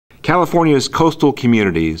California's coastal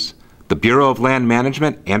communities, the Bureau of Land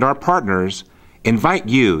Management, and our partners invite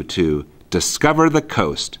you to discover the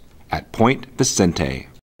coast at Point Vicente.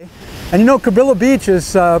 And you know, Cabrillo Beach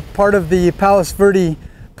is part of the Palos Verde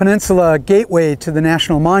Peninsula gateway to the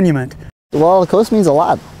National Monument. Well, the coast means a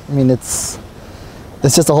lot. I mean, it's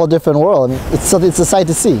just a whole different world. I mean, it's a sight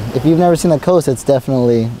to see. If you've never seen the coast, it's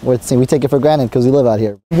definitely worth seeing. We take it for granted because we live out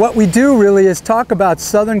here. What we do really is talk about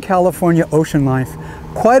Southern California ocean life.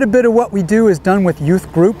 Quite a bit of what we do is done with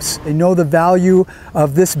youth groups. They know the value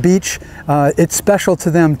of this beach. It's special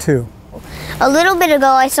to them too. A little bit ago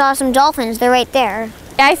I saw some dolphins. They're right there.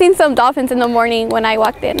 Yeah, I seen some dolphins in the morning when I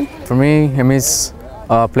walked in. For me, it means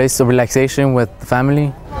a place of relaxation with the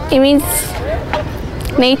family. It means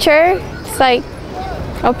nature. It's like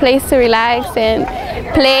a place to relax and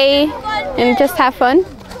play and just have fun.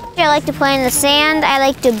 I like to play in the sand, I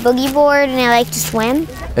like to boogie board, and I like to swim.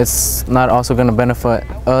 It's not also going to benefit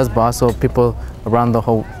us, but also people around the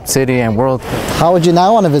whole city and world. How would you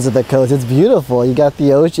not want to visit the coast? It's beautiful. You got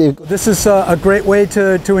the ocean. This is a great way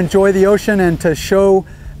to enjoy the ocean and to show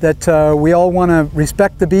that we all want to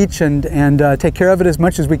respect the beach and take care of it as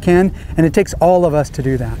much as we can, and it takes all of us to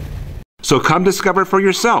do that. So come discover for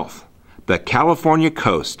yourself the California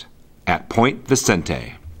coast at Point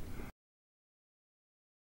Vicente.